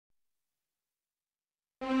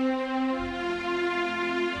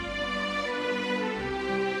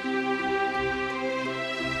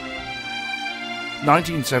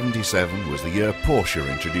1977 was the year Porsche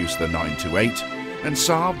introduced the 928, and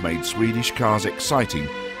Saab made Swedish cars exciting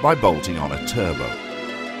by bolting on a turbo.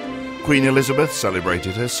 Queen Elizabeth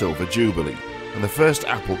celebrated her silver jubilee, and the first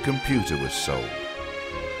Apple computer was sold.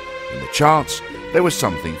 In the charts, there was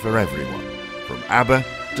something for everyone, from ABBA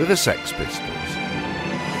to the Sex Pistols.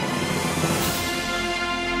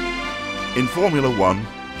 In Formula One,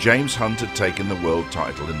 James Hunt had taken the world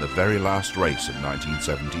title in the very last race of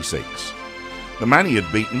 1976. The man he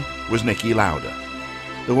had beaten was Niki Lauda.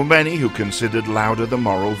 There were many who considered Lauda the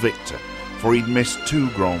moral victor, for he'd missed 2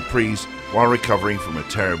 Grand Prix while recovering from a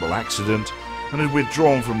terrible accident and had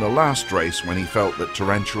withdrawn from the last race when he felt that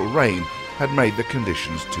torrential rain had made the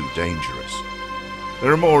conditions too dangerous.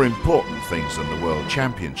 There are more important things than the World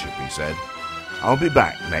Championship, he said. I'll be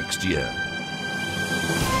back next year.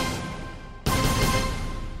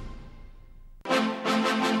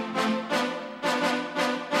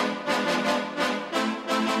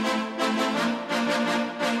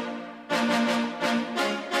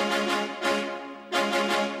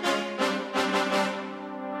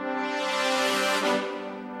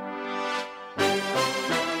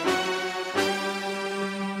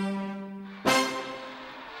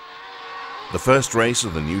 The first race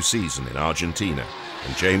of the new season in Argentina,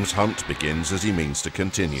 and James Hunt begins as he means to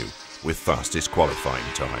continue, with fastest qualifying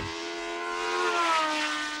time.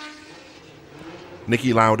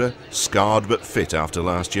 Niki Lauda, scarred but fit after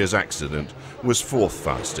last year's accident, was 4th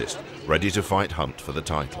fastest, ready to fight Hunt for the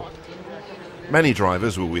title. Many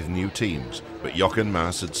drivers were with new teams, but Jochen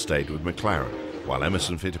Mass had stayed with McLaren, while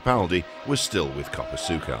Emerson Fittipaldi was still with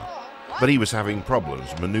Kopasucar. But he was having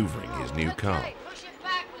problems manoeuvring his new car.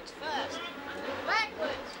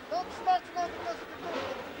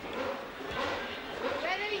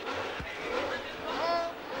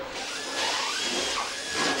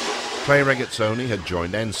 Clay Regazzoni had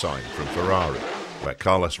joined Ensign from Ferrari, where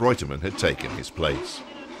Carlos Reutemann had taken his place.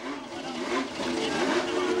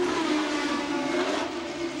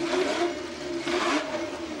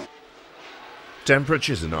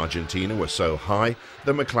 Temperatures in Argentina were so high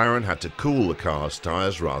that McLaren had to cool the car's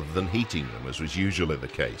tyres rather than heating them, as was usually the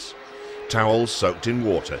case. Towels soaked in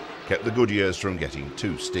water kept the Goodyears from getting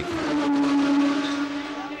too sticky.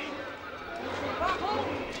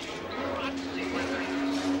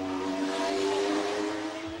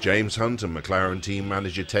 James Hunt and McLaren team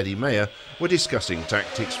manager Teddy Mayer were discussing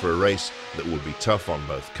tactics for a race that would be tough on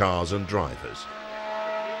both cars and drivers.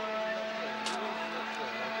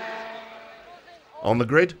 On the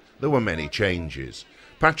grid, there were many changes.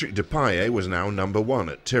 Patrick Depailler was now number 1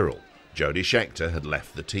 at Tyrrell. Jody Scheckter had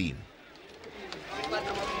left the team.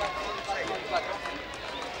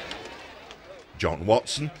 John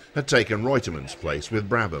Watson had taken Reutemann's place with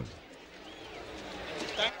Brabham.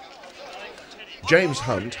 James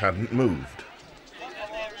Hunt hadn't moved,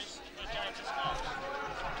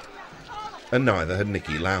 and neither had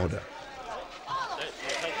Niki Lauda.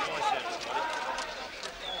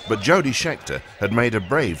 But Jody Scheckter had made a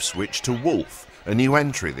brave switch to Wolff, a new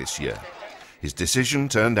entry this year. His decision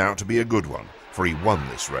turned out to be a good one, for he won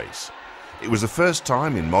this race. It was the first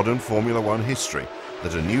time in modern Formula One history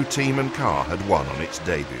that a new team and car had won on its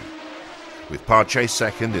debut. With Pache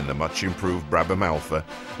second in the much-improved Brabham Alpha,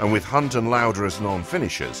 and with Hunt and Lauda as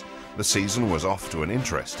non-finishers, the season was off to an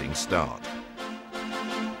interesting start.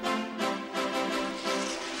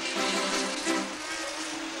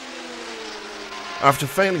 After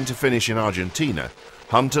failing to finish in Argentina,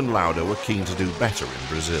 Hunt and Lauda were keen to do better in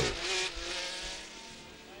Brazil.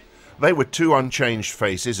 They were 2 unchanged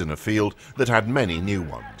faces in a field that had many new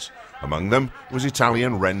ones. Among them was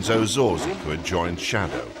Italian Renzo Zorzi, who had joined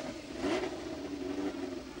Shadow.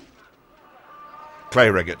 Clay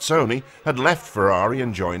Regazzoni had left Ferrari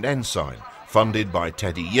and joined Ensign, funded by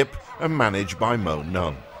Teddy Yip and managed by Mo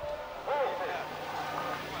Nunn.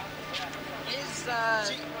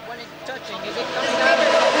 When it's touching, is it coming out?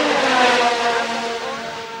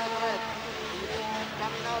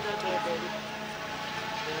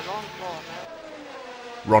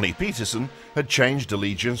 Ronnie Peterson had changed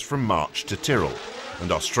allegiance from March to Tyrrell,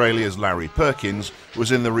 and Australia's Larry Perkins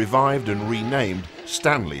was in the revived and renamed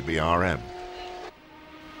Stanley BRM.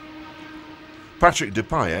 Patrick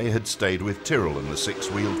Depailler had stayed with Tyrrell in the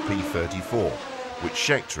 6-wheeled P34, which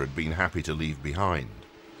Scheckter had been happy to leave behind.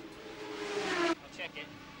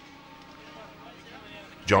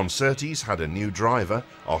 John Surtees had a new driver,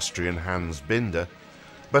 Austrian Hans Binder,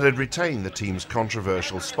 but had retained the team's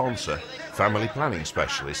controversial sponsor, family planning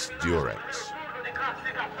specialist Durex.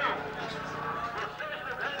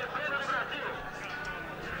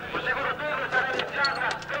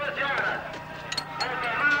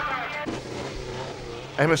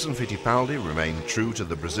 Emerson Fittipaldi remained true to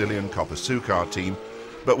the Brazilian Copersucar team,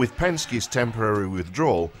 but with Penske's temporary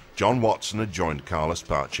withdrawal, John Watson had joined Carlos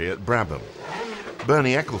Pace at Brabham.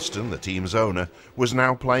 Bernie Ecclestone, the team's owner, was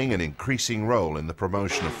now playing an increasing role in the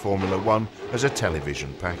promotion of Formula One as a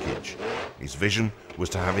television package. His vision was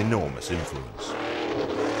to have enormous influence.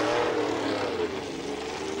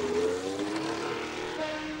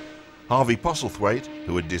 Harvey Postlethwaite,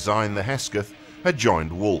 who had designed the Hesketh, had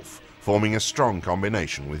joined Wolf, forming a strong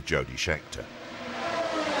combination with Jody Scheckter.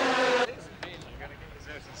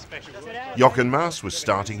 Jochen Mass was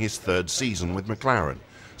starting his third season with McLaren,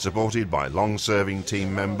 supported by long-serving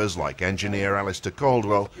team members like engineer Alistair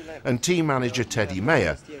Caldwell and team manager Teddy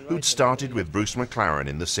Mayer, who'd started with Bruce McLaren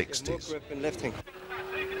in the 60s.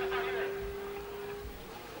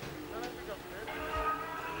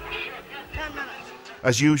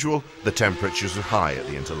 As usual, the temperatures were high at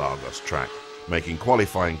the Interlagos track, making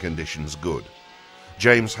qualifying conditions good.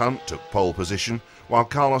 James Hunt took pole position, while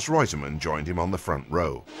Carlos Reutemann joined him on the front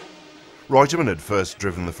row. Reutemann had first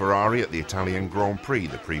driven the Ferrari at the Italian Grand Prix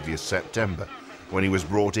the previous September, when he was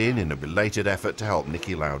brought in a belated effort to help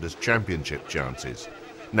Niki Lauda's championship chances.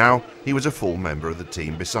 Now he was a full member of the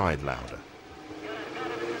team beside Lauda.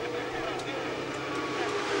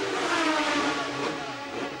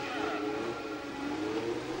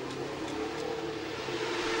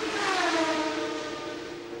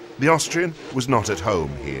 The Austrian was not at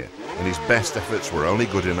home here, and his best efforts were only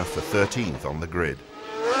good enough for 13th on the grid.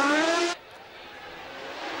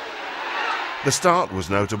 The start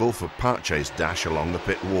was notable for Pace's dash along the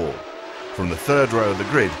pit wall. From the third row of the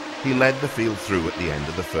grid, he led the field through at the end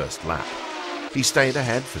of the first lap. He stayed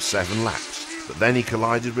ahead for 7 laps, but then he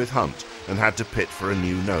collided with Hunt and had to pit for a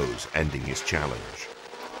new nose, ending his challenge.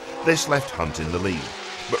 This left Hunt in the lead,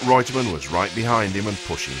 but Reutemann was right behind him and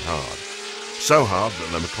pushing hard. So hard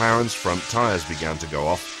that the McLaren's front tyres began to go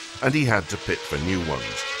off and he had to pit for new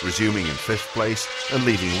ones, resuming in 5th place and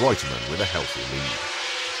leaving Reutemann with a healthy lead.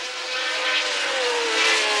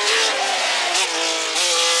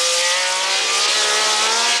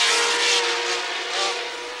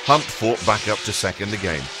 Hunt fought back up to second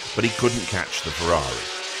again, but he couldn't catch the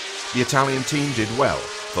Ferrari. The Italian team did well,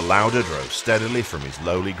 for Lauda drove steadily from his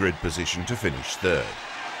lowly grid position to finish third.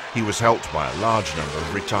 He was helped by a large number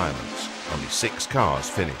of retirements. Only 6 cars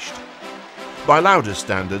finished. By Lauda's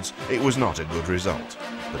standards, it was not a good result,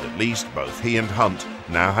 but at least both he and Hunt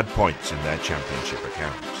now had points in their championship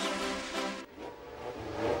accounts.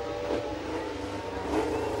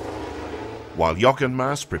 While Jochen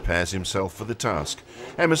Mass prepares himself for the task,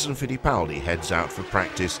 Emerson Fittipaldi heads out for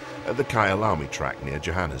practice at the Kyalami track near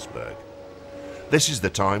Johannesburg. This is the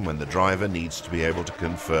time when the driver needs to be able to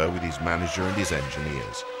confer with his manager and his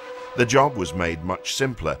engineers. The job was made much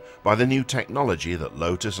simpler by the new technology that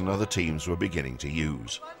Lotus and other teams were beginning to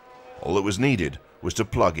use. All that was needed was to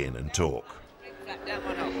plug in and talk.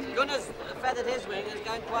 Gunnar's feathered his wing, it's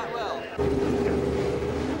going quite well.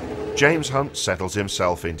 James Hunt settles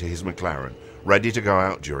himself into his McLaren, ready to go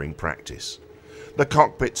out during practice. The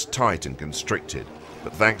cockpit's tight and constricted,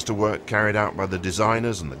 but thanks to work carried out by the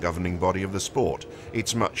designers and the governing body of the sport,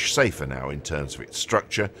 it's much safer now in terms of its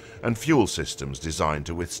structure and fuel systems designed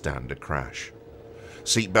to withstand a crash.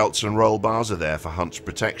 Seat belts and roll bars are there for Hunt's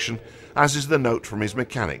protection, as is the note from his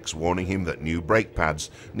mechanics warning him that new brake pads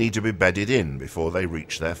need to be bedded in before they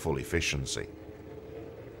reach their full efficiency.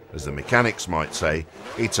 As the mechanics might say,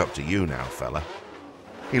 it's up to you now, fella.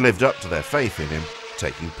 He lived up to their faith in him,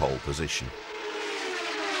 taking pole position.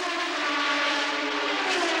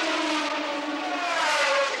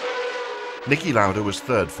 Niki Lauda was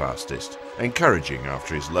third fastest, encouraging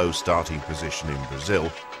after his low starting position in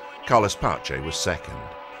Brazil. Carlos Pace was second,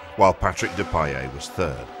 while Patrick Depailler was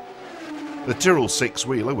third. The Tyrrell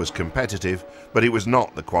six-wheeler was competitive, but it was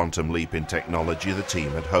not the quantum leap in technology the team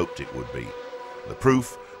had hoped it would be. The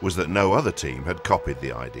proof was that no other team had copied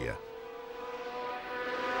the idea.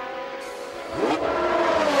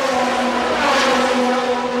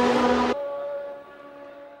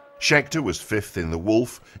 Scheckter was 5th in the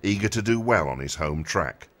Wolf, eager to do well on his home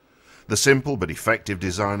track. The simple but effective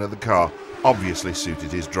design of the car obviously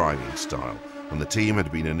suited his driving style, and the team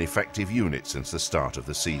had been an effective unit since the start of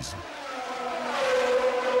the season.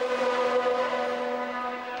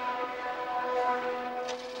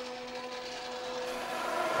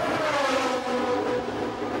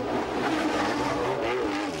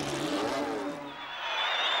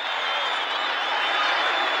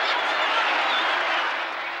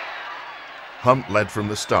 Hunt led from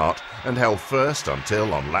the start and held first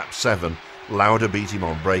until, on lap 7, Lauda beat him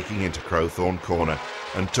on braking into Crowthorne Corner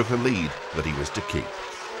and took a lead that he was to keep.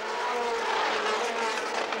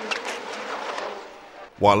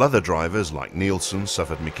 While other drivers like Nielsen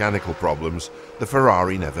suffered mechanical problems, the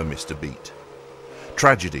Ferrari never missed a beat.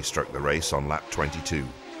 Tragedy struck the race on lap 22.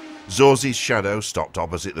 Zorzi's Shadow stopped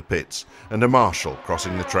opposite the pits, and a marshal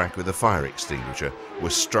crossing the track with a fire extinguisher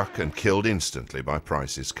was struck and killed instantly by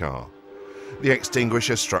Price's car. The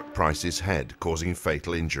extinguisher struck Price's head, causing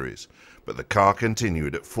fatal injuries, but the car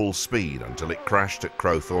continued at full speed until it crashed at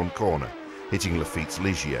Crowthorne Corner, hitting Lafitte's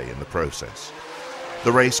Ligier in the process.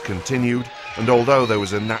 The race continued, and although there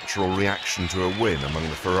was a natural reaction to a win among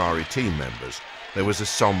the Ferrari team members, there was a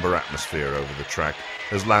sombre atmosphere over the track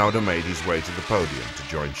as Lauda made his way to the podium to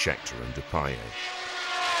join Scheckter and Depailler.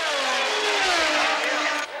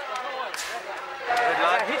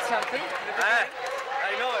 I hit something.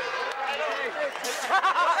 I know it.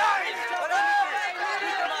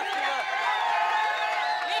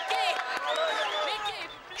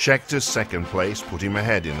 Schechter's second place put him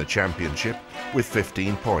ahead in the championship with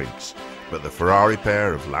 15 points, but the Ferrari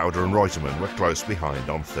pair of Lauda and Reutemann were close behind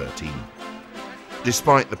on 13.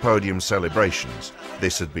 Despite the podium celebrations,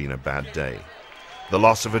 this had been a bad day. The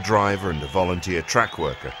loss of a driver and a volunteer track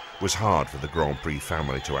worker was hard for the Grand Prix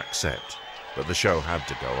family to accept, but the show had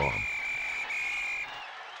to go on.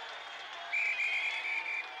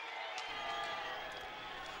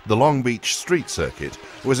 The Long Beach street circuit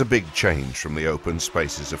was a big change from the open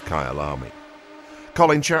spaces of Kyalami.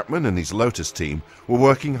 Colin Chapman and his Lotus team were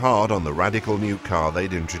working hard on the radical new car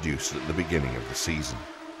they'd introduced at the beginning of the season.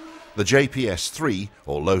 The JPS3,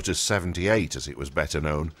 or Lotus 78 as it was better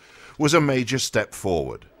known, was a major step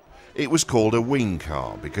forward. It was called a wing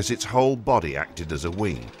car because its whole body acted as a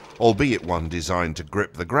wing, albeit one designed to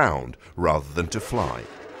grip the ground rather than to fly.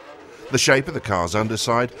 The shape of the car's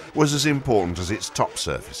underside was as important as its top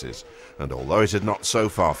surfaces, and although it had not so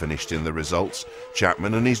far finished in the results,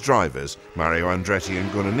 Chapman and his drivers, Mario Andretti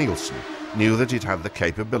and Gunnar Nielsen, knew that it had the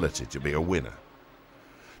capability to be a winner.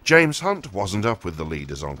 James Hunt wasn't up with the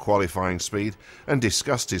leaders on qualifying speed and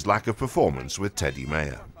discussed his lack of performance with Teddy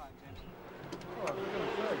Mayer.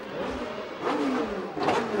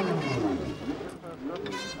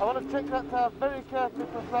 I want to check that car very carefully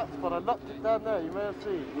for flat spot. I locked it down there, you may have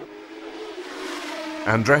seen.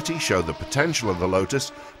 Andretti showed the potential of the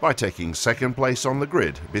Lotus by taking second place on the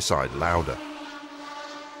grid beside Lauda.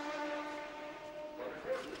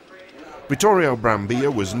 Vittorio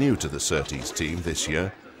Brambilla was new to the Surtees team this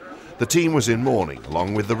year. The team was in mourning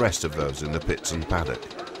along with the rest of those in the pits and paddock.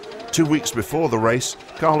 2 weeks before the race,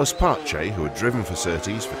 Carlos Pace, who had driven for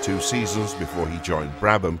Surtees for 2 seasons before he joined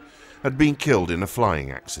Brabham, had been killed in a flying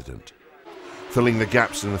accident. Filling the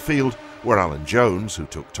gaps in the field were Alan Jones, who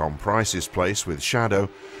took Tom Price's place with Shadow,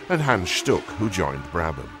 and Hans Stuck, who joined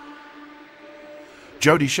Brabham.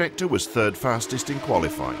 Jody Scheckter was third fastest in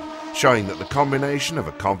qualifying, showing that the combination of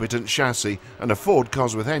a competent chassis and a Ford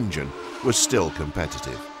Cosworth engine was still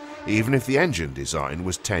competitive, even if the engine design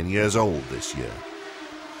was 10 years old this year.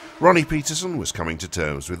 Ronnie Peterson was coming to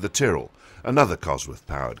terms with the Tyrrell, another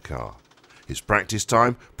Cosworth-powered car. His practice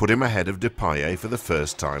time put him ahead of Depailler for the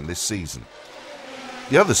first time this season.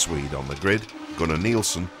 The other Swede on the grid, Gunnar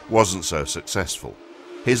Nielsen, wasn't so successful.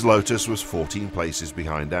 His Lotus was 14 places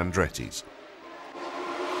behind Andretti's.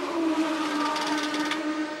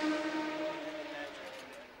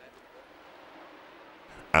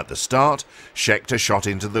 At the start, Scheckter shot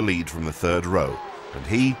into the lead from the third row, and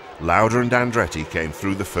he, Lauda and Andretti came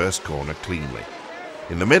through the first corner cleanly.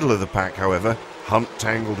 In the middle of the pack, however, Hunt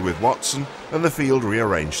tangled with Watson and the field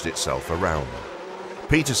rearranged itself around them.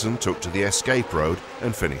 Peterson took to the escape road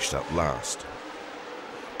and finished up last.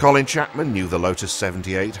 Colin Chapman knew the Lotus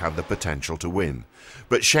 78 had the potential to win,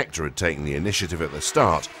 but Scheckter had taken the initiative at the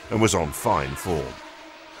start and was on fine form.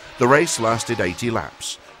 The race lasted 80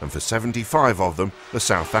 laps, and for 75 of them, the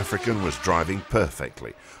South African was driving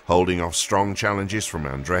perfectly, holding off strong challenges from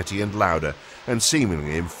Andretti and Lauda and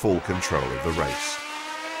seemingly in full control of the race.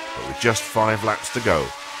 But with just 5 laps to go,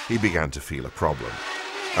 he began to feel a problem.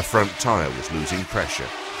 A front tyre was losing pressure,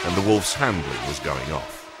 and the Wolf's handling was going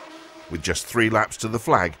off. With just 3 laps to the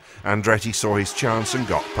flag, Andretti saw his chance and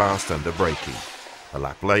got past under braking. A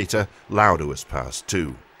lap later, Lauda was passed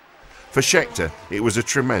too. For Scheckter, it was a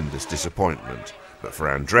tremendous disappointment, but for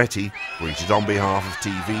Andretti, greeted on behalf of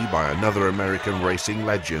TV by another American racing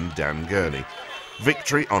legend, Dan Gurney,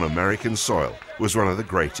 victory on American soil was one of the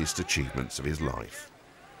greatest achievements of his life.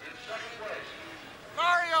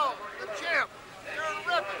 Mario, the champ,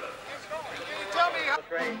 you're ripping. Can you tell me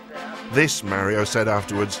how... This, Mario said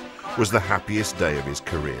afterwards, was the happiest day of his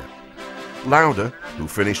career. Lauda, who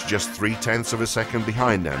finished just 0.3 of a second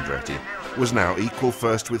behind Andretti, was now equal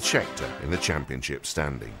first with Scheckter in the championship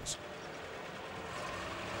standings.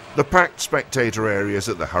 The packed spectator areas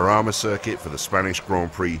at the Jarama circuit for the Spanish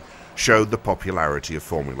Grand Prix showed the popularity of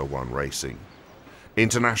Formula One racing.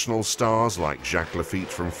 International stars like Jacques Laffite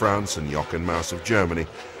from France and Jochen Mass of Germany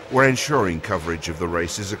were ensuring coverage of the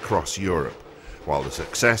races across Europe, while the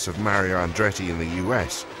success of Mario Andretti in the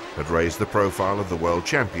US had raised the profile of the World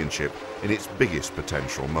Championship in its biggest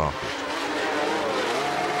potential market.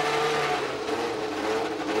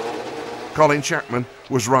 Colin Chapman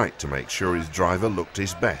was right to make sure his driver looked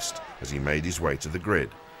his best as he made his way to the grid.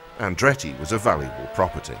 Andretti was a valuable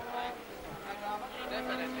property.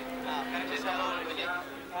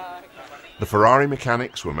 The Ferrari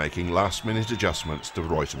mechanics were making last-minute adjustments to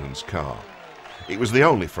Reutemann's car. It was the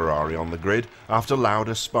only Ferrari on the grid after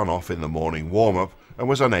Lauda spun off in the morning warm-up and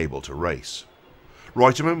was unable to race.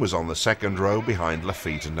 Reutemann was on the second row behind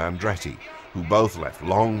Laffite and Andretti, who both left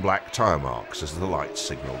long black tyre marks as the lights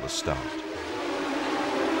signalled the start.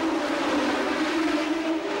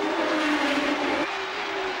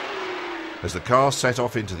 As the car set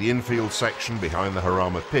off into the infield section behind the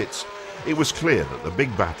Jarama pits, it was clear that the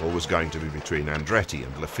big battle was going to be between Andretti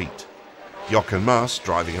and Laffite. Jochen Mass,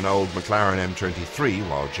 driving an old McLaren M23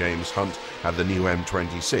 while James Hunt had the new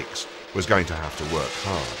M26, was going to have to work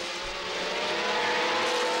hard.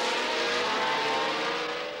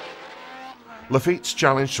 Laffite's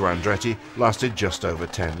challenge to Andretti lasted just over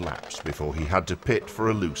 10 laps before he had to pit for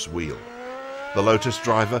a loose wheel. The Lotus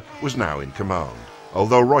driver was now in command,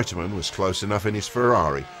 although Reutemann was close enough in his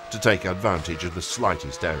Ferrari to take advantage of the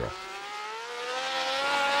slightest error.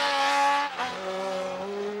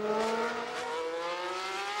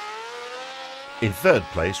 In third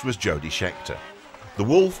place was Jody Scheckter. The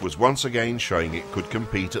Wolf was once again showing it could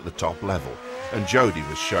compete at the top level, and Jody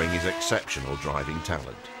was showing his exceptional driving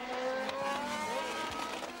talent.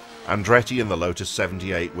 Andretti and the Lotus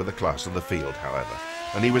 78 were the class of the field, however,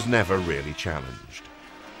 and he was never really challenged.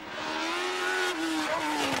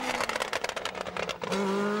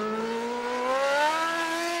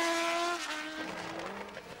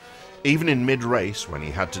 Even in mid-race, when he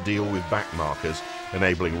had to deal with back markers,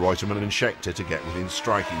 enabling Reutemann and Scheckter to get within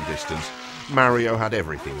striking distance, Mario had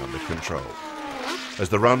everything under control. As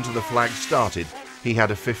the run to the flag started, he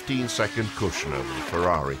had a 15-second cushion over the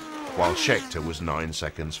Ferrari, while Scheckter was 9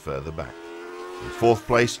 seconds further back. In fourth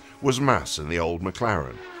place was Mass in the old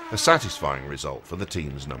McLaren, a satisfying result for the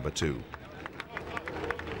team's number 2.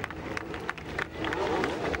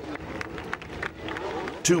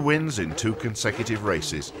 Two wins in 2 consecutive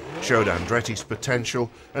races showed Andretti's potential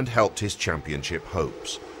and helped his championship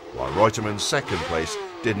hopes, while Reutemann's second place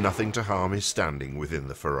did nothing to harm his standing within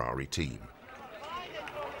the Ferrari team.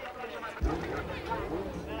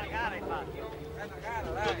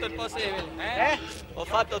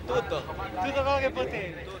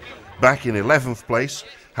 Back in 11th place,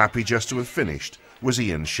 happy just to have finished, was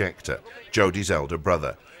Ian Scheckter, Jody's elder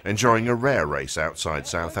brother, enjoying a rare race outside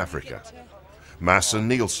South Africa. Mass and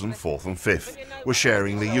Nielsen, 4th and 5th, were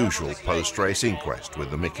sharing the usual post-race inquest with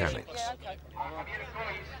the mechanics.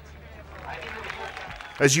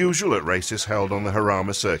 As usual at races held on the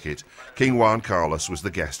Jarama circuit, King Juan Carlos was the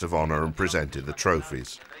guest of honour and presented the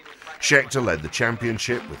trophies. Scheckter led the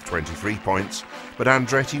championship with 23 points, but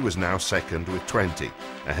Andretti was now second with 20,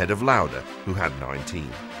 ahead of Lauda, who had 19.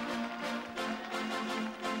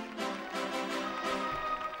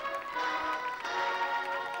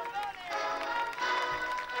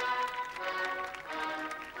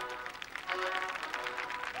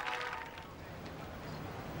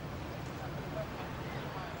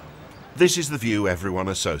 This is the view everyone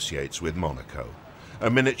associates with Monaco, a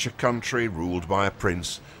miniature country ruled by a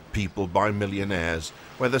prince, peopled by millionaires,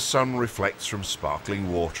 where the sun reflects from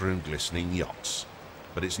sparkling water and glistening yachts.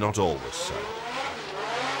 But it's not always so.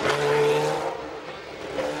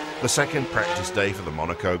 The second practice day for the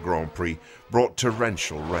Monaco Grand Prix brought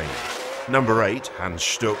torrential rain. Number 8, Hans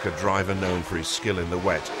Stuck, a driver known for his skill in the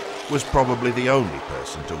wet, was probably the only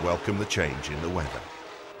person to welcome the change in the weather.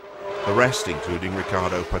 The rest, including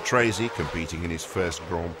Riccardo Patrese, competing in his first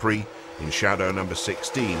Grand Prix in shadow number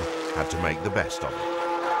 16, had to make the best of it.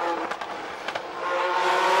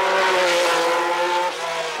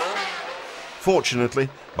 Fortunately,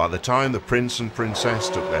 by the time the Prince and Princess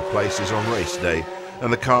took their places on race day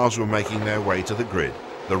and the cars were making their way to the grid,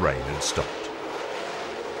 the rain had stopped.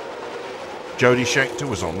 Jody Scheckter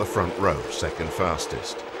was on the front row, second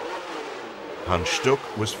fastest. Hans Stuck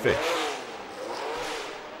was 5th.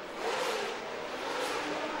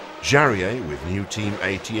 Jarier with new team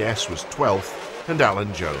ATS was 12th and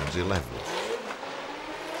Alan Jones 11th.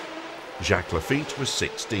 Jacques Laffite was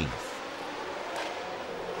 16th.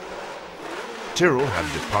 Tyrrell had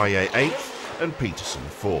Depailler 8th and Peterson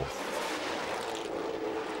 4th.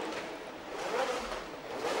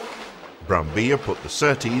 Brambilla put the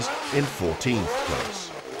Surtees in 14th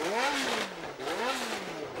place.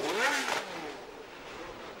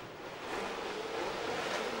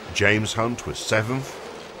 James Hunt was 7th,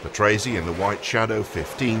 Patrese in the White Shadow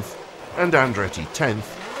 15th, and Andretti 10th,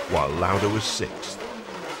 while Lauda was 6th.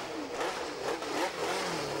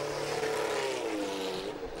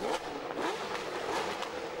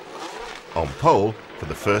 On pole, for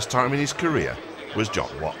the first time in his career, was John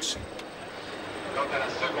Watson.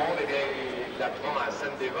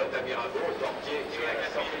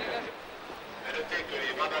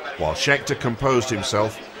 While Scheckter composed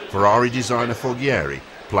himself, Ferrari designer Foglieri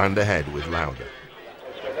planned ahead with Lauda.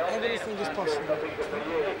 Everything is possible.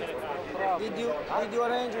 Did you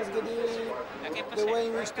arrange with the way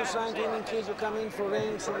in which to sign him in case you come in for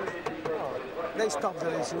ranks? And they stopped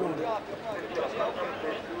the race, won't they?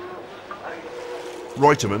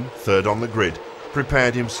 Reutemann, third on the grid,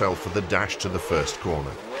 prepared himself for the dash to the first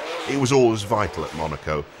corner. It was always vital at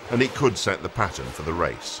Monaco, and it could set the pattern for the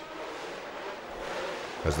race.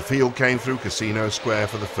 As the field came through Casino Square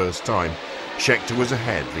for the first time, Scheckter was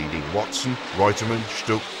ahead, leading Watson, Reutemann,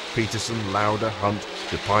 Stuck, Peterson, Lauda, Hunt,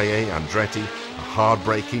 Depailler, Andretti, a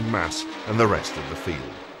hard-braking mass, and the rest of the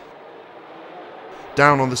field.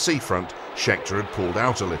 Down on the seafront, Scheckter had pulled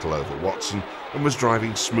out a little over Watson and was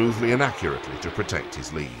driving smoothly and accurately to protect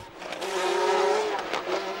his lead.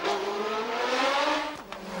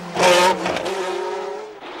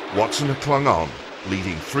 Watson had clung on,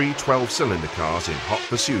 leading 3 12-cylinder cars in hot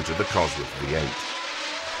pursuit of the Cosworth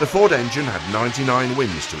V8. The Ford engine had 99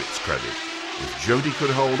 wins to its credit. If Jody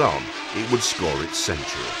could hold on, it would score its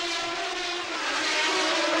century.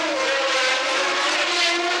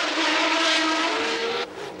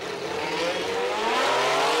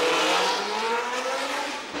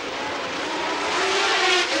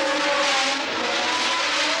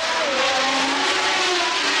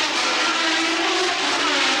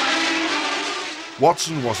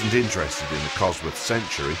 Watson wasn't interested in the Cosworth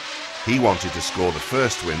century. He wanted to score the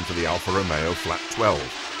first win for the Alfa Romeo Flat 12,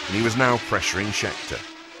 and he was now pressuring Scheckter.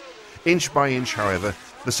 Inch by inch, however,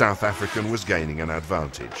 the South African was gaining an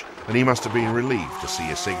advantage, and he must have been relieved to see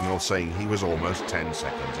a signal saying he was almost 10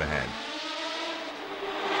 seconds ahead.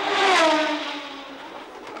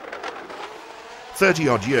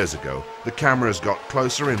 "30-odd years ago, the cameras got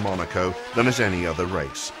closer in Monaco than at any other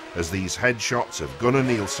race, as these headshots of Gunnar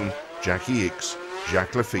Nielsen, Jackie Ickx,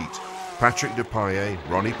 Jacques Lafitte, Patrick Depailler,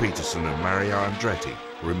 Ronnie Peterson and Mario Andretti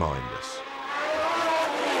remind us.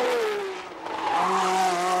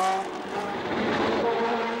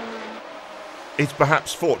 It's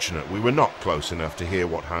perhaps fortunate we were not close enough to hear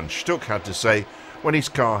what Hans Stuck had to say when his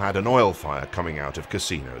car had an oil fire coming out of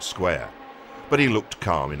Casino Square, but he looked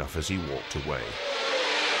calm enough as he walked away.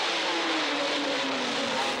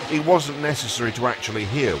 It wasn't necessary to actually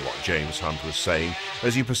hear what James Hunt was saying,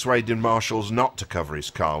 as he persuaded marshals not to cover his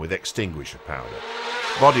car with extinguisher powder.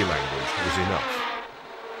 Body language was enough.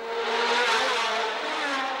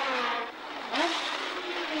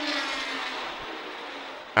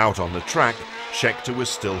 Out on the track, Scheckter was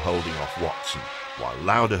still holding off Watson, while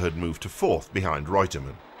Lauda had moved to 4th behind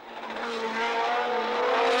Reutemann.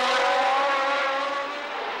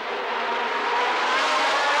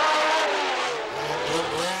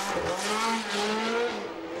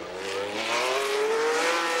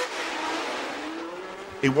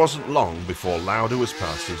 It wasn't long before Lauda was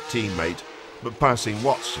past his teammate, but passing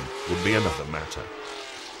Watson would be another matter.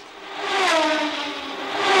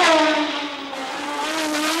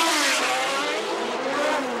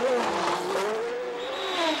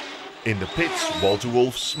 In the pits, Walter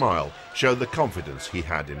Wolf's smile showed the confidence he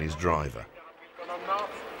had in his driver.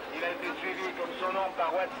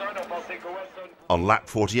 On lap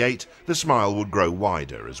 48, the smile would grow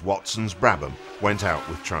wider as Watson's Brabham went out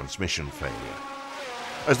with transmission failure.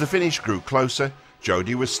 As the finish grew closer,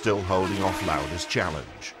 Jody was still holding off Lauda's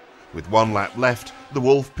challenge. With 1 lap left, the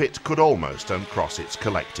Wolf pit could almost uncross its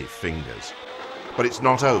collective fingers. But it's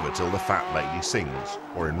not over till the fat lady sings,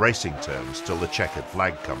 or in racing terms, till the checkered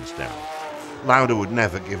flag comes down. Lauda would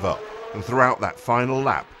never give up, and throughout that final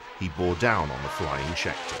lap, he bore down on the flying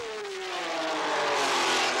Scheckter.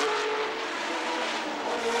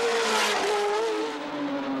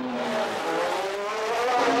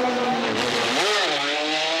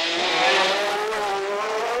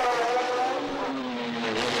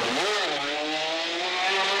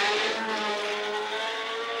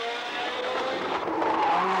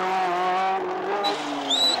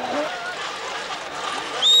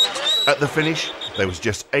 At the finish, there was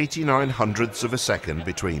just 89 hundredths of a second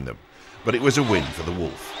between them, but it was a win for the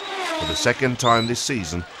Wolf. For the second time this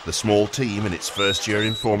season, the small team in its first year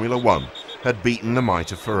in Formula One had beaten the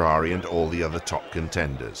might of Ferrari and all the other top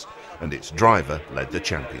contenders, and its driver led the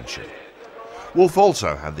championship. Wolff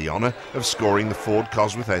also had the honour of scoring the Ford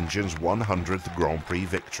Cosworth engine's 100th Grand Prix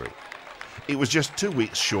victory. It was just 2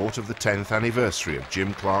 weeks short of the 10th anniversary of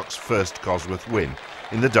Jim Clark's first Cosworth win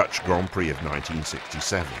in the Dutch Grand Prix of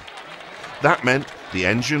 1967. That meant the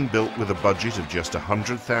engine, built with a budget of just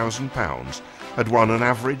 £100,000, had won an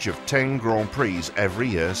average of 10 Grand Prix every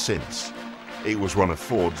year since. It was one of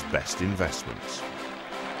Ford's best investments.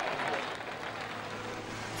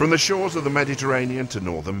 From the shores of the Mediterranean to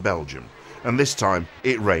northern Belgium, and this time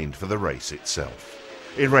it rained for the race itself.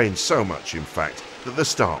 It rained so much, in fact, that the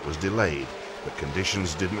start was delayed, but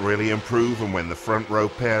conditions didn't really improve, and when the front row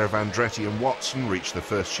pair of Andretti and Watson reached the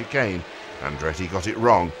first chicane, Andretti got it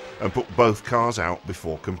wrong and put both cars out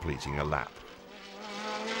before completing a lap.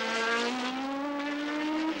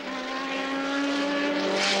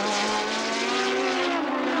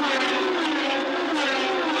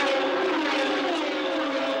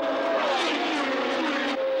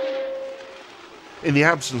 In the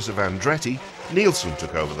absence of Andretti, Nielsen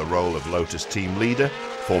took over the role of Lotus team leader,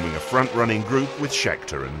 forming a front-running group with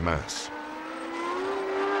Scheckter and Mass.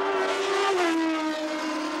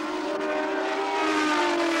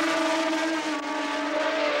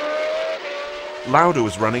 Lauda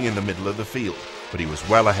was running in the middle of the field, but he was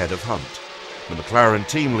well ahead of Hunt. The McLaren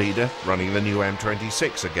team leader, running the new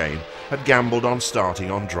M26 again, had gambled on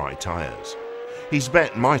starting on dry tyres. His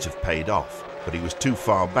bet might have paid off, but he was too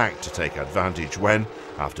far back to take advantage when,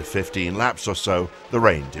 after 15 laps or so, the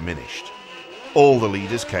rain diminished. All the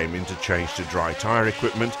leaders came in to change to dry tyre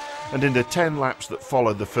equipment, and in the 10 laps that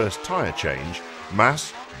followed the first tyre change,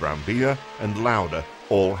 Mass, Brambilla and Lauda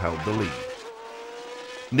all held the lead.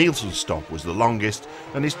 Nielsen's stop was the longest,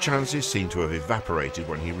 and his chances seemed to have evaporated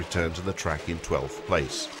when he returned to the track in 12th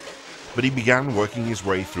place. But he began working his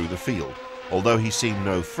way through the field, although he seemed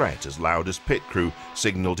no threat as Lauda's pit crew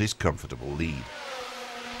signalled his comfortable lead.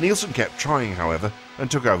 Nielsen kept trying, however, and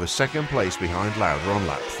took over second place behind Lauda on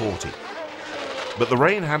lap 40. But the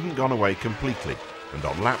rain hadn't gone away completely, and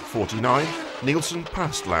on lap 49, Nielsen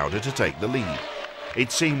passed Lauda to take the lead.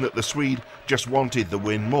 It seemed that the Swede just wanted the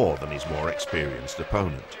win more than his more experienced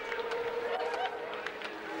opponent.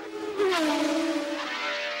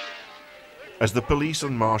 As the police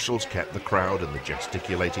and marshals kept the crowd and the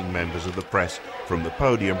gesticulating members of the press from the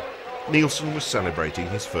podium, Nielsen was celebrating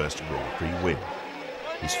his first Grand Prix win.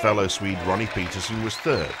 His fellow Swede Ronnie Peterson was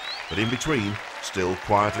third, but in between, still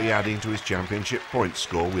quietly adding to his championship points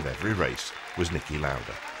score with every race, was Niki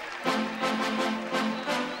Lauda.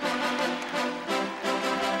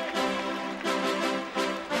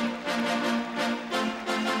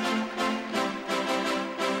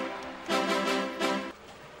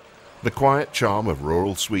 The quiet charm of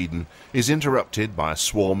rural Sweden is interrupted by a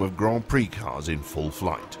swarm of Grand Prix cars in full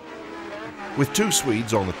flight. With 2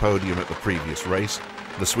 Swedes on the podium at the previous race,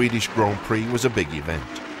 the Swedish Grand Prix was a big event.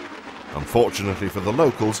 Unfortunately for the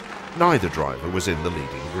locals, neither driver was in the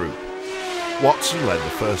leading group. Watson led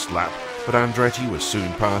the first lap, but Andretti was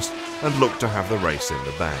soon passed and looked to have the race in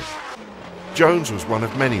the bag. Jones was one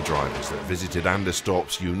of many drivers that visited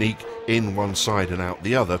Anderstorp's unique in one side and out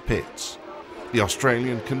the other pits. The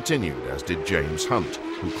Australian continued, as did James Hunt,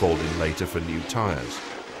 who called in later for new tyres.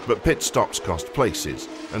 But pit stops cost places,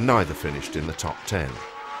 and neither finished in the top 10.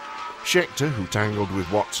 Scheckter, who tangled with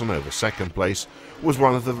Watson over second place, was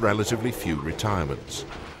one of the relatively few retirements.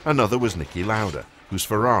 Another was Niki Lauda, whose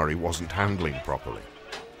Ferrari wasn't handling properly.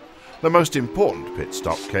 The most important pit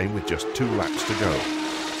stop came with just 2 laps to go.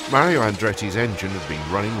 Mario Andretti's engine had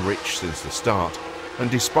been running rich since the start, and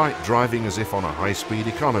despite driving as if on a high-speed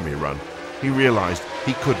economy run, he realised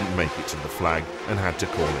he couldn't make it to the flag and had to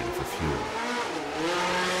call in for fuel.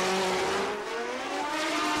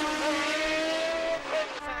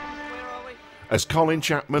 As Colin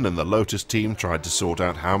Chapman and the Lotus team tried to sort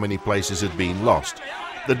out how many places had been lost,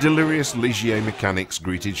 the delirious Ligier mechanics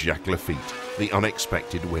greeted Jacques Lafitte, the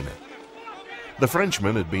unexpected winner. The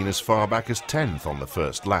Frenchman had been as far back as 10th on the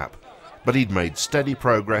first lap, but he'd made steady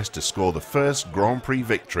progress to score the first Grand Prix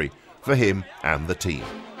victory for him and the team.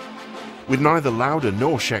 With neither Lauda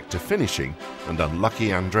nor Scheckter finishing, and unlucky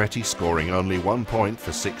Andretti scoring only 1 point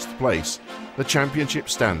for 6th place, the championship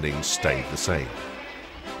standings stayed the same.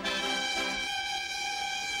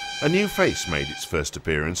 A new face made its first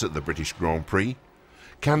appearance at the British Grand Prix.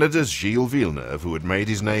 Canada's Gilles Villeneuve, who had made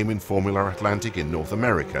his name in Formula Atlantic in North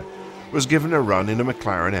America, was given a run in a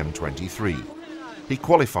McLaren M23. He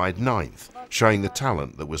qualified 9th, showing the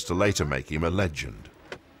talent that was to later make him a legend.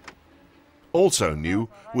 Also new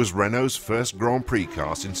was Renault's first Grand Prix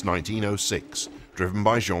car since 1906, driven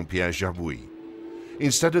by Jean-Pierre Jabouille.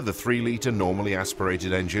 Instead of the 3-litre normally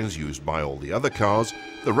aspirated engines used by all the other cars,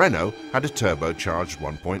 the Renault had a turbocharged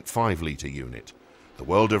 1.5-litre unit. The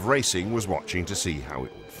world of racing was watching to see how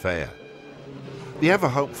it would fare. The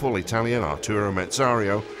ever-hopeful Italian Arturo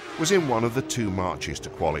Mezzario was in one of the 2 marches to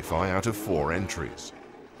qualify out of 4 entries.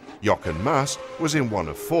 Jochen Mass was in one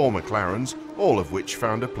of 4 McLarens, all of which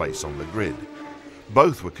found a place on the grid.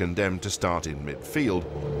 Both were condemned to start in midfield,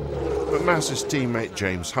 but Mass's teammate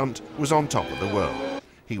James Hunt was on top of the world.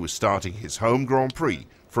 He was starting his home Grand Prix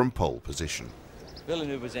from pole position.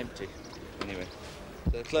 Villeneuve was empty, anyway.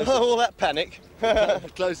 The Oh, all that panic.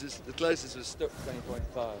 the closest was stuck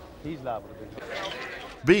 20.5. He's liable to be.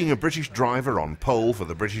 Being a British driver on pole for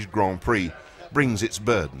the British Grand Prix brings its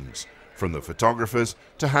burdens, from the photographers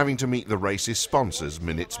to having to meet the race's sponsors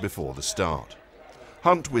minutes before the start.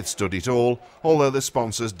 Hunt withstood it all, although the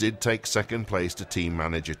sponsors did take second place to team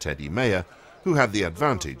manager Teddy Mayer, who had the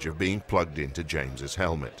advantage of being plugged into James's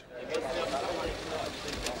helmet.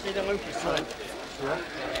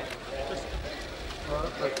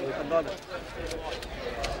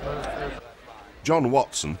 John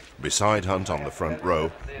Watson, beside Hunt on the front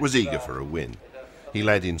row, was eager for a win. He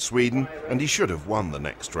led in Sweden, and he should have won the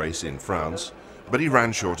next race in France, but he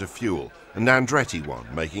ran short of fuel, and Andretti won,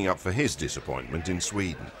 making up for his disappointment in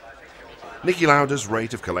Sweden. Niki Lauda's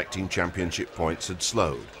rate of collecting championship points had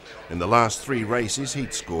slowed. In the last 3 races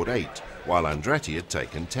he'd scored 8, while Andretti had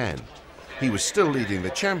taken 10. He was still leading the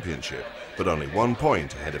championship, but only 1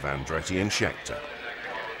 point ahead of Andretti and Scheckter.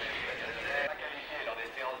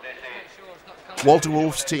 Walter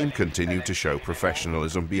Wolf's team continued to show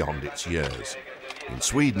professionalism beyond its years. In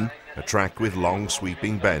Sweden, a track with long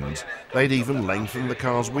sweeping bends, they'd even lengthened the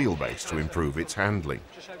car's wheelbase to improve its handling.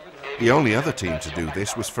 The only other team to do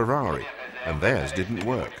this was Ferrari, and theirs didn't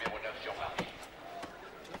work.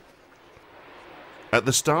 At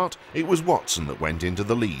the start, it was Watson that went into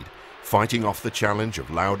the lead, fighting off the challenge of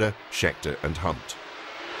Lauda, Scheckter and Hunt.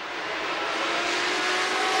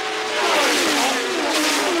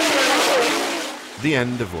 The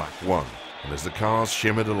end of lap 1, and as the cars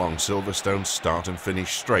shimmered along Silverstone's start and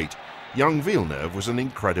finish straight, young Villeneuve was an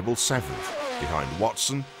incredible 7th, behind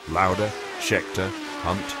Watson, Lauda, Scheckter,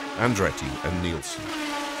 Hunt, Andretti and Nielsen.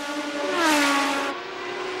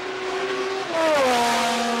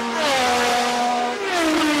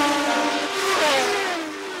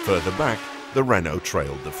 Further back, the Renault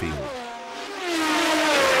trailed the field.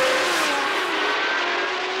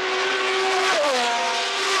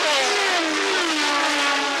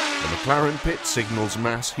 McLaren pit signals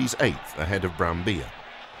Mass he's 8th ahead of Brambilla.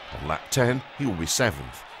 On lap 10 he will be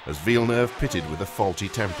 7th, as Villeneuve pitted with a faulty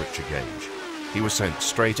temperature gauge. He was sent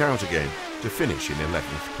straight out again to finish in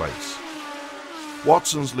 11th place.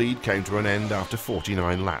 Watson's lead came to an end after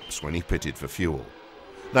 49 laps when he pitted for fuel.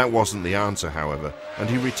 That wasn't the answer, however, and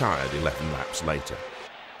he retired 11 laps later.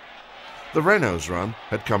 The Renault's run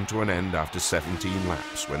had come to an end after 17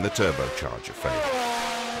 laps when the turbocharger failed.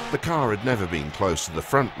 The car had never been close to the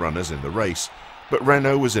front runners in the race, but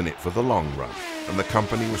Renault was in it for the long run, and the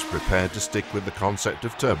company was prepared to stick with the concept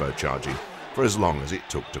of turbocharging for as long as it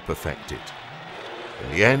took to perfect it.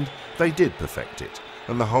 In the end, they did perfect it,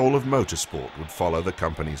 and the whole of motorsport would follow the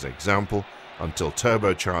company's example until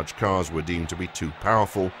turbocharged cars were deemed to be too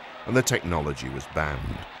powerful and the technology was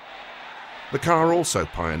banned. The car also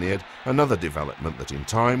pioneered another development that in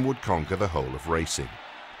time would conquer the whole of racing,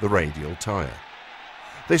 the radial tyre.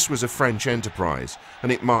 This was a French enterprise,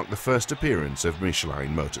 and it marked the first appearance of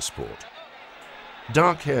Michelin Motorsport.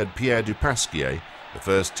 Dark-haired Pierre Dupasquier, the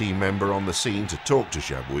first team member on the scene to talk to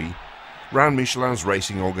Jabouille, ran Michelin's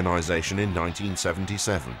racing organisation in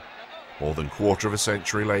 1977. More than a quarter of a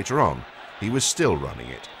century later on, he was still running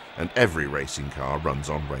it, and every racing car runs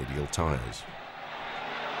on radial tyres.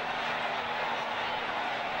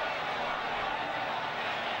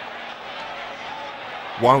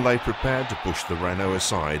 While they prepared to push the Renault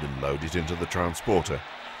aside and load it into the transporter,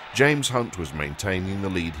 James Hunt was maintaining the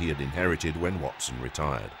lead he had inherited when Watson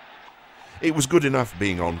retired. It was good enough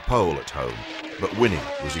being on pole at home, but winning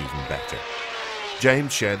was even better.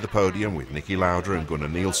 James shared the podium with Niki Lauda and Gunnar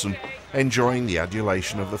Nielsen, enjoying the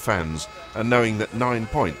adulation of the fans and knowing that 9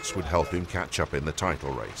 points would help him catch up in the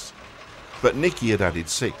title race. But Niki had added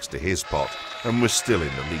 6 to his pot and was still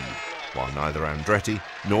in the lead, while neither Andretti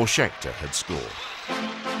nor Scheckter had scored.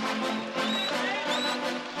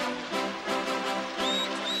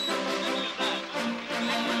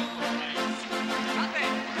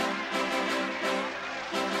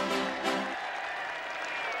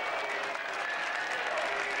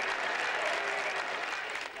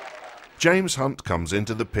 James Hunt comes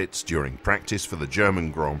into the pits during practice for the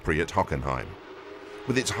German Grand Prix at Hockenheim.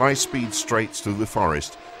 With its high-speed straights through the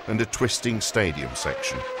forest and a twisting stadium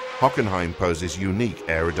section, Hockenheim poses unique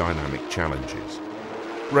aerodynamic challenges.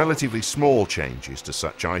 Relatively small changes to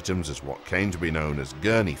such items as what came to be known as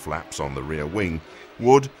gurney flaps on the rear wing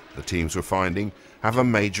would, the teams were finding, have a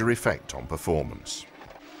major effect on performance.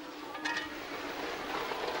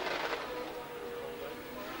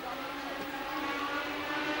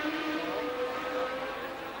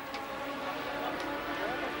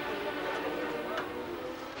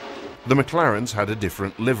 The McLarens had a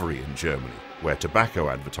different livery in Germany, where tobacco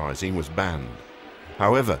advertising was banned.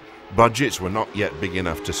 However, budgets were not yet big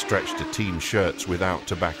enough to stretch to team shirts without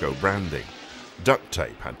tobacco branding. Duct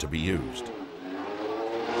tape had to be used.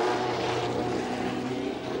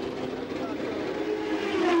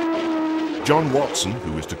 John Watson,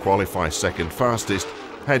 who was to qualify second fastest,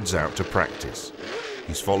 heads out to practice.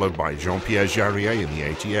 He's followed by Jean-Pierre Jarier in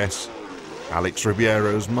the ATS, Alex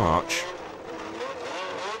Ribeiro's March,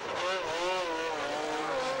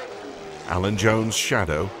 Alan Jones'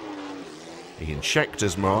 Shadow, Ian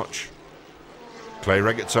Scheckter's March, Clay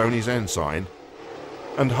Regazzoni's Ensign,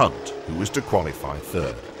 and Hunt, who was to qualify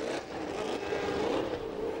third.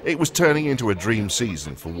 It was turning into a dream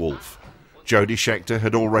season for Wolf. Jody Scheckter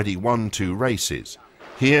had already won 2 races.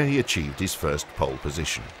 Here he achieved his first pole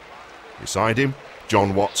position. Beside him,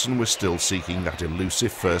 John Watson was still seeking that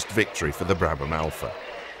elusive first victory for the Brabham Alpha.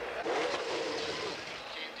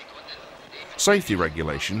 Safety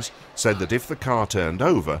regulations said that if the car turned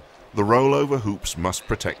over, the rollover hoops must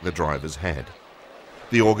protect the driver's head.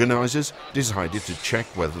 The organisers decided to check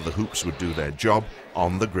whether the hoops would do their job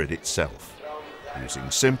on the grid itself.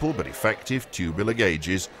 Using simple but effective tubular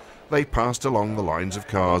gauges, they passed along the lines of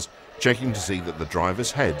cars, checking to see that the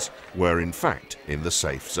drivers' heads were in fact in the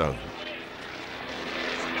safe zone.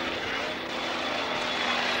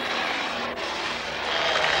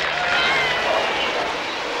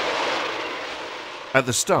 At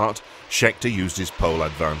the start, Scheckter used his pole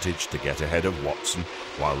advantage to get ahead of Watson,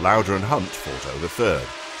 while Lauda and Hunt fought over third.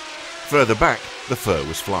 Further back, the fur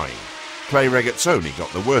was flying. Clay Regazzoni got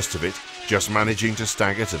the worst of it, just managing to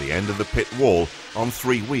stagger to the end of the pit wall on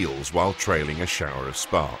 3 wheels while trailing a shower of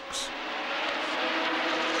sparks.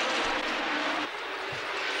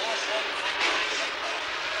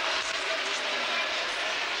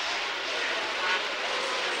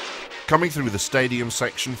 Coming through the stadium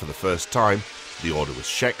section for the first time, the order was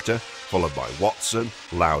Scheckter, followed by Watson,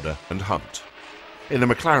 Lauda and Hunt. In the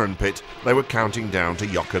McLaren pit, they were counting down to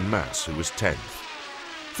Jochen Mass, who was 10th.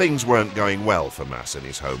 Things weren't going well for Mass in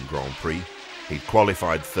his home Grand Prix. He'd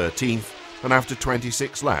qualified 13th, and after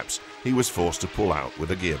 26 laps, he was forced to pull out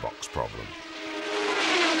with a gearbox problem.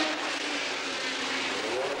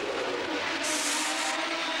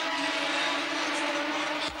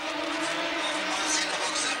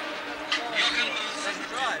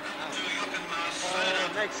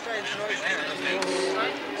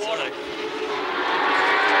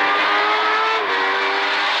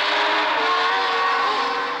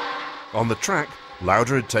 On the track,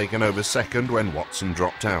 Lauda had taken over second when Watson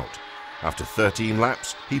dropped out. After 13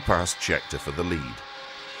 laps, he passed Scheckter for the lead.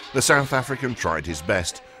 The South African tried his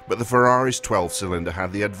best, but the Ferrari's 12-cylinder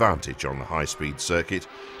had the advantage on the high-speed circuit,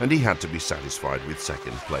 and he had to be satisfied with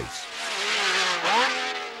second place.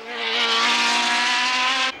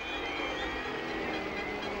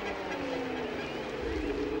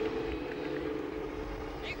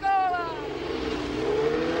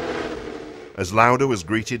 As Lauda was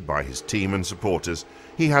greeted by his team and supporters,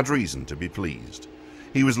 he had reason to be pleased.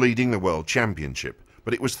 He was leading the World Championship,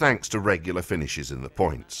 but it was thanks to regular finishes in the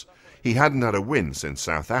points. He hadn't had a win since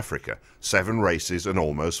South Africa, 7 races and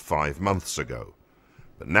almost 5 months ago.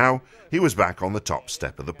 But now he was back on the top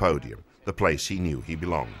step of the podium, the place he knew he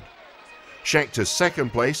belonged. Scheckter's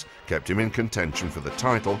second place kept him in contention for the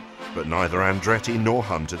title, but neither Andretti nor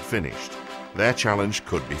Hunt had finished. Their challenge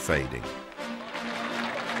could be fading.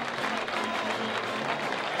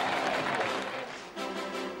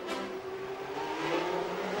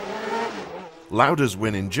 Lauda's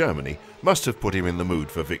win in Germany must have put him in the mood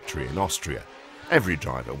for victory in Austria. Every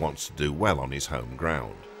driver wants to do well on his home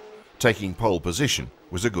ground. Taking pole position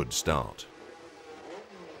was a good start.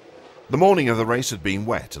 The morning of the race had been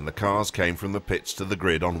wet and the cars came from the pits to the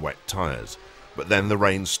grid on wet tyres, but then the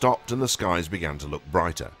rain stopped and the skies began to look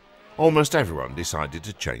brighter. Almost everyone decided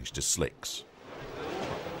to change to slicks.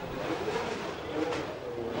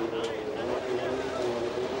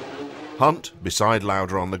 Hunt, beside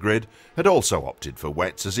Lauda on the grid, had also opted for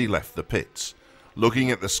wets as he left the pits.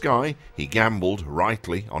 Looking at the sky, he gambled,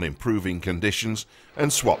 rightly, on improving conditions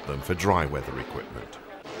and swapped them for dry weather equipment.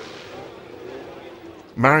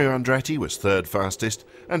 Mario Andretti was third fastest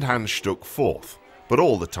and Hans Stuck fourth, but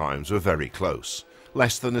all the times were very close.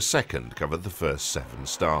 Less than a second covered the first 7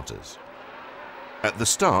 starters. At the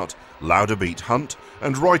start, Lauda beat Hunt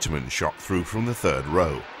and Reutemann shot through from the 3rd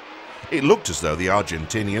row. It looked as though the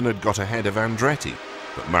Argentinian had got ahead of Andretti,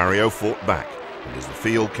 but Mario fought back, and as the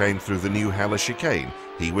field came through the New Hella chicane,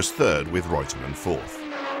 he was 3rd with Reutemann 4th.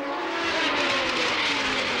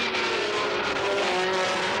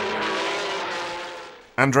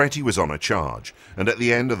 Andretti was on a charge, and at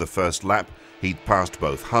the end of the first lap, he'd passed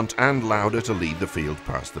both Hunt and Lauda to lead the field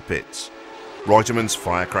past the pits. Reutemann's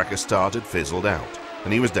firecracker start had fizzled out,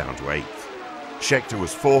 and he was down to 8th. Scheckter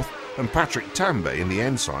was 4th, and Patrick Tambay in the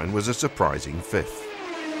ensign was a surprising 5th.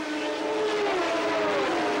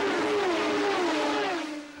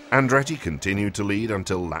 Andretti continued to lead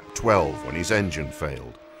until lap 12 when his engine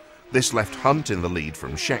failed. This left Hunt in the lead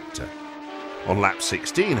from Scheckter. On lap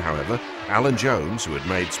 16, however, Alan Jones, who had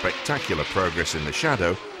made spectacular progress in the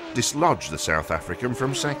shadow, dislodged the South African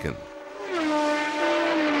from 2nd.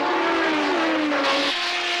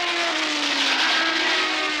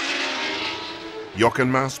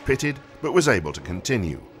 Jochenmaas pitted, but was able to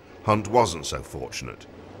continue. Hunt wasn't so fortunate.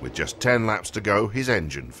 With just 10 laps to go, his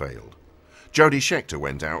engine failed. Jody Scheckter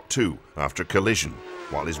went out too, after a collision,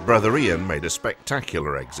 while his brother Ian made a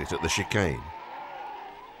spectacular exit at the chicane.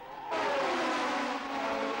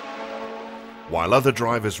 While other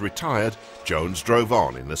drivers retired, Jones drove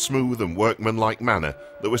on in the smooth and workmanlike manner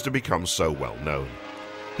that was to become so well known.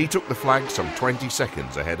 He took the flag some 20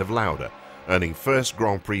 seconds ahead of Lauda, earning first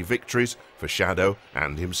Grand Prix victories for Shadow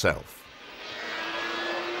and himself.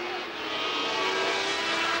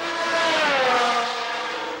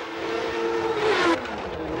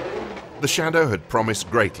 The Shadow had promised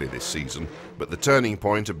greatly this season, but the turning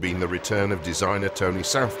point had been the return of designer Tony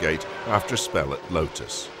Southgate after a spell at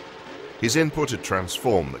Lotus. His input had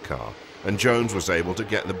transformed the car, and Jones was able to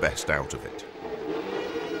get the best out of it.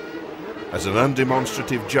 As an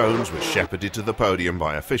undemonstrative Jones was shepherded to the podium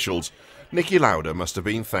by officials, Niki Lauda must have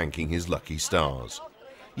been thanking his lucky stars.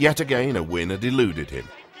 Yet again a win had eluded him.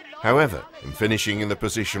 However, in finishing in the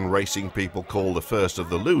position racing people call the first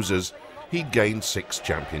of the losers, he'd gained 6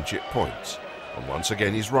 championship points, and once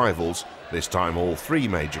again his rivals, this time all 3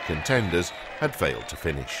 major contenders, had failed to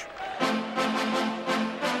finish.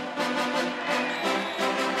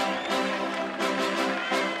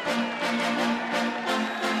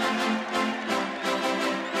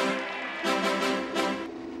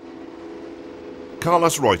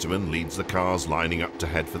 Carlos Reutemann leads the cars lining up to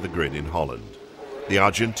head for the grid in Holland. The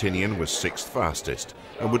Argentinian was 6th fastest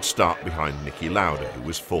and would start behind Niki Lauda, who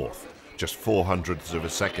was 4th, just 0.04 of a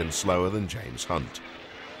second slower than James Hunt.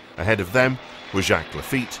 Ahead of them were Jacques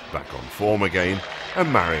Laffite, back on form again,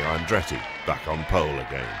 and Mario Andretti, back on pole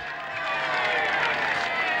again.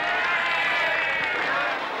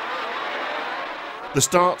 The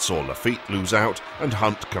start saw Laffite lose out and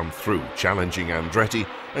Hunt come through, challenging Andretti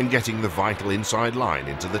and getting the vital inside line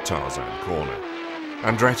into the Tarzan corner.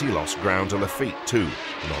 Andretti lost ground to Laffite too,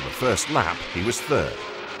 and on the first lap he was 3rd.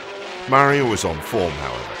 Mario was on form,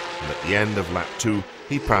 however, and at the end of lap 2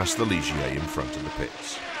 he passed the Ligier in front of the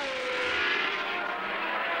pits.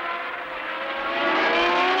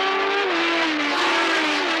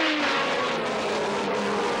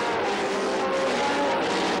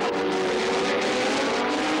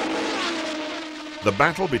 The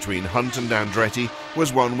battle between Hunt and Andretti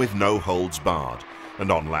was one with no holds barred,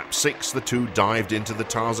 and on lap 6 the two dived into the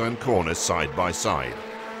Tarzan corners side by side.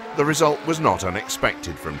 The result was not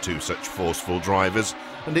unexpected from 2 such forceful drivers,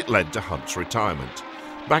 and it led to Hunt's retirement.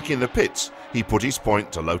 Back in the pits, he put his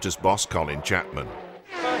point to Lotus boss Colin Chapman.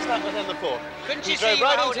 First lap with him before. Couldn't He you drove see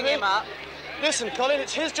right holding into me. him up? Listen, Colin,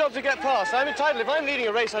 it's his job to get past. I'm entitled. If I'm leading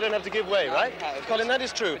a race, I don't have to give way, right? Okay. Colin, that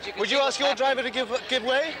is true. But you can Would see you what's ask your happening. driver to give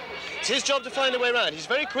way? It's his job to find a way around. He's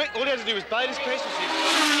very quick. All he has to do is bide his pace.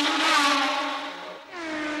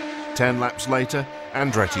 10 laps later,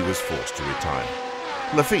 Andretti was forced to retire.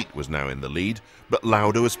 Laffite was now in the lead, but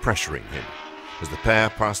Lauda was pressuring him. As the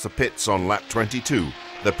pair passed the pits on lap 22,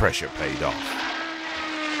 the pressure paid off.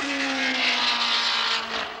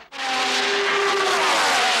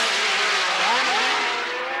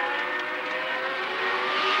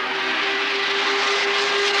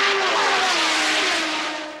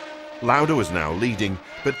 Lauda was now leading,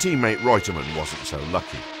 but teammate Reutemann wasn't so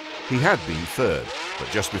lucky. He had been 3rd, but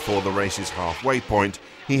just before the race's halfway point,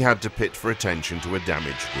 he had to pit for attention to a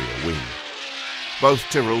damaged rear wing. Both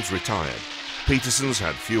Tyrrells retired. Peterson's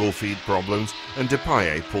had fuel feed problems, and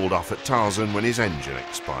Depailler pulled off at Tarzan when his engine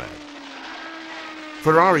expired.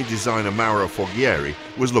 Ferrari designer Mauro Foggieri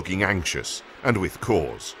was looking anxious, and with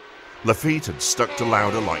cause. Laffite had stuck to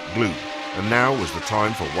Lauda like glue, and now was the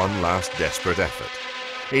time for one last desperate effort.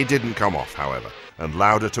 It didn't come off, however, and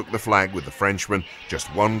Lauda took the flag with the Frenchman just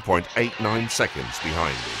 1.89 seconds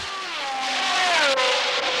behind him.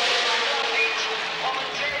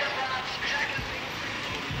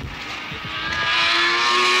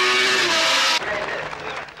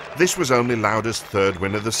 This was only Lauda's third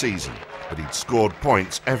win of the season, but he'd scored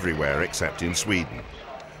points everywhere except in Sweden.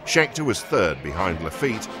 Scheckter was third behind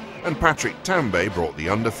Lafitte, and Patrick Tambay brought the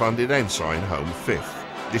underfunded Ensign home fifth,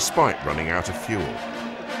 despite running out of fuel.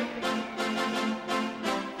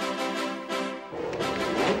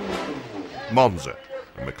 Monza,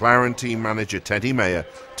 and McLaren team manager Teddy Mayer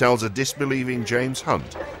tells a disbelieving James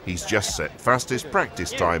Hunt he's just set fastest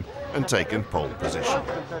practice time and taken pole position.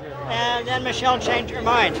 And then Michelle changed her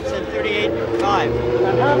mind. Said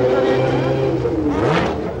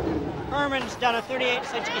 38.5. Herman's done a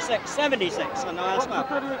 38.76 on the last lap.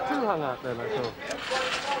 38.2 hung out then, I thought.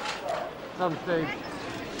 Some stage.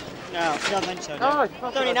 No, I don't think so. Oh,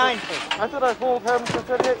 39. I thought I called Herman for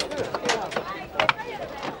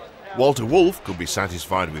 38.2. Walter Wolf could be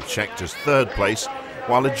satisfied with Scheckter's third place,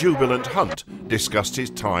 while a jubilant Hunt discussed his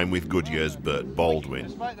time with Goodyear's Burt Baldwin.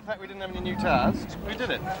 Despite the fact we didn't have any new tyres, we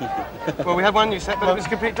did it. Well, we had one new set, but it was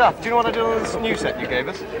complete duff. Do you know what I did on this new set you gave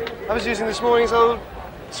us? I was using this morning's old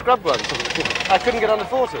scrub one. I couldn't get under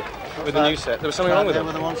 40 with the new set. There was something wrong with it. They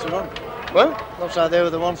were the ones to run. Well? Looks like they were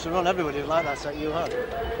the ones to run. Everybody would like that set you had.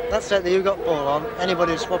 That set that you got Paul on,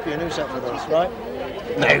 anybody would swap you a new set for this, right?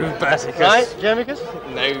 No, Berticus. Right, Jamicus?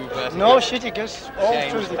 No, Berticus. No, Shiticus. All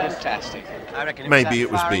James, through fantastic. I reckon Maybe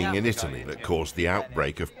it was being in Italy that caused the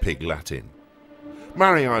outbreak of Pig Latin.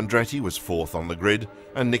 Mario Andretti was fourth on the grid,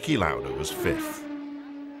 and Niki Lauda was fifth.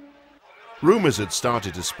 Rumours had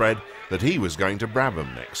started to spread that he was going to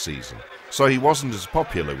Brabham next season, so he wasn't as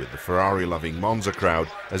popular with the Ferrari-loving Monza crowd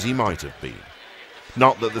as he might have been.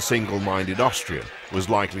 Not that the single-minded Austrian was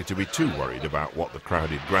likely to be too worried about what the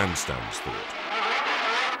crowded grandstands thought.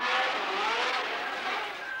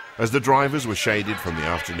 As the drivers were shaded from the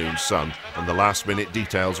afternoon sun and the last-minute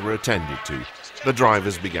details were attended to, the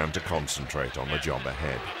drivers began to concentrate on the job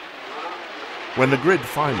ahead. When the grid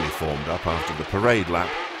finally formed up after the parade lap,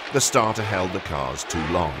 the starter held the cars too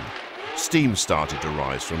long. Steam started to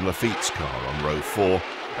rise from Lafitte's car on row 4,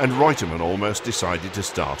 and Reutemann almost decided to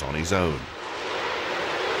start on his own.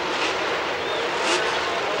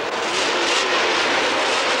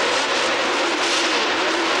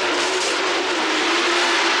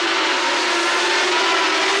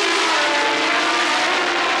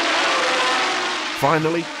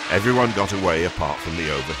 Finally, everyone got away apart from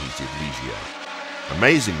the overheated Ligier.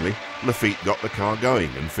 Amazingly, Lafitte got the car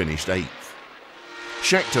going and finished 8th.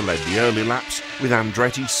 Scheckter led the early laps, with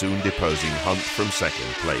Andretti soon deposing Hunt from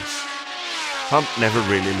 2nd place. Hunt never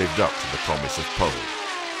really lived up to the promise of pole.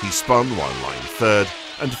 He spun while lying 3rd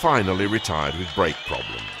and finally retired with brake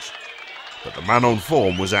problems. But the man on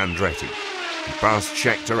form was Andretti. He passed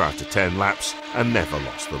Scheckter after 10 laps and never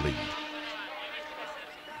lost the lead.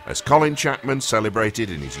 As Colin Chapman celebrated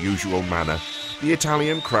in his usual manner, the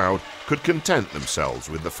Italian crowd could content themselves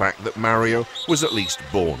with the fact that Mario was at least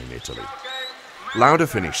born in Italy. Lauda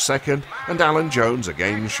finished 2nd, and Alan Jones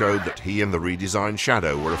again showed that he and the redesigned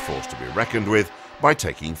Shadow were a force to be reckoned with by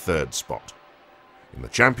taking 3rd spot. In the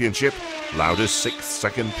championship, Lauda's 6th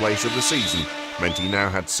second place of the season meant he now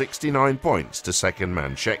had 69 points to second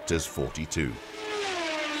man Scheckter's 42.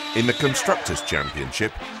 In the Constructors'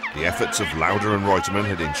 Championship, the efforts of Lauda and Reutemann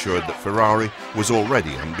had ensured that Ferrari was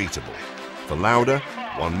already unbeatable. For Lauda,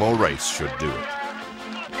 one more race should do it.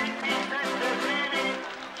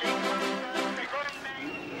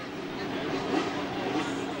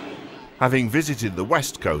 Having visited the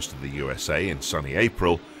west coast of the USA in sunny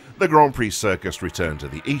April, the Grand Prix circus returned to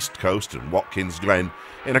the east coast and Watkins Glen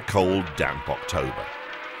in a cold, damp October.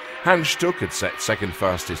 Hans Stuck had set 2nd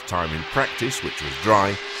fastest time in practice, which was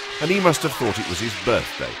dry, and he must have thought it was his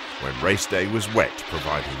birthday when race day was wet,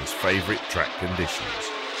 providing his favourite track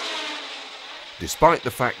conditions. Despite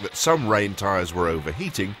the fact that some rain tyres were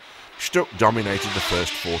overheating, Stuck dominated the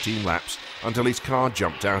first 14 laps until his car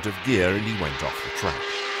jumped out of gear and he went off the track.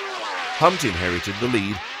 Hunt inherited the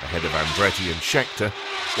lead ahead of Andretti and Scheckter,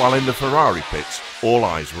 while in the Ferrari pits all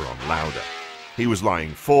eyes were on Lauda. He was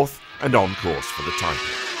lying 4th and on course for the title.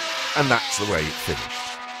 And that's the way it finished.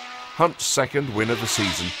 Hunt's 2nd win of the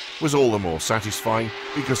season was all the more satisfying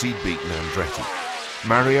because he'd beaten Andretti.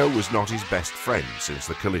 Mario was not his best friend since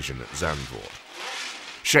the collision at Zandvoort.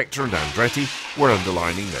 Scheckter and Andretti were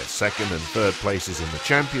underlining their 2nd and 3rd places in the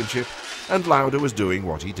championship, and Lauda was doing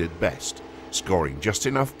what he did best, scoring just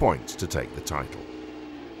enough points to take the title.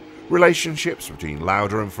 Relationships between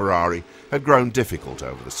Lauda and Ferrari had grown difficult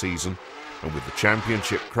over the season, and with the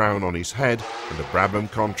championship crown on his head and a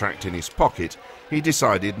Brabham contract in his pocket, he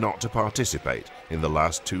decided not to participate in the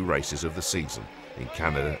last 2 races of the season in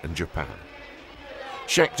Canada and Japan.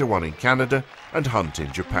 Scheckter won in Canada and Hunt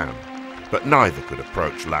in Japan, but neither could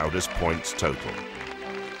approach Lauda's points total.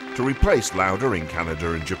 To replace Lauda in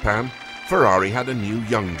Canada and Japan, Ferrari had a new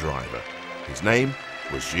young driver. His name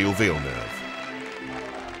was Gilles Villeneuve.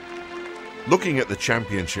 Looking at the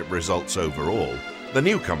championship results overall, the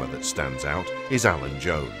newcomer that stands out is Alan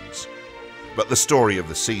Jones. But the story of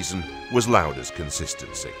the season was Lauda's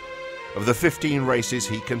consistency. Of the 15 races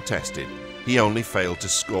he contested, he only failed to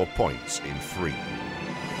score points in 3.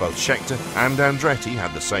 Both Scheckter and Andretti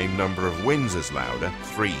had the same number of wins as Lauda,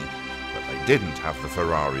 3, but they didn't have the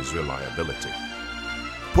Ferrari's reliability.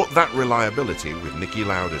 Put that reliability with Niki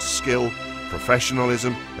Lauda's skill,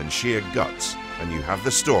 professionalism and sheer guts, and you have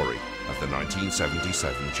the story of the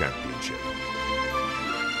 1977 championship.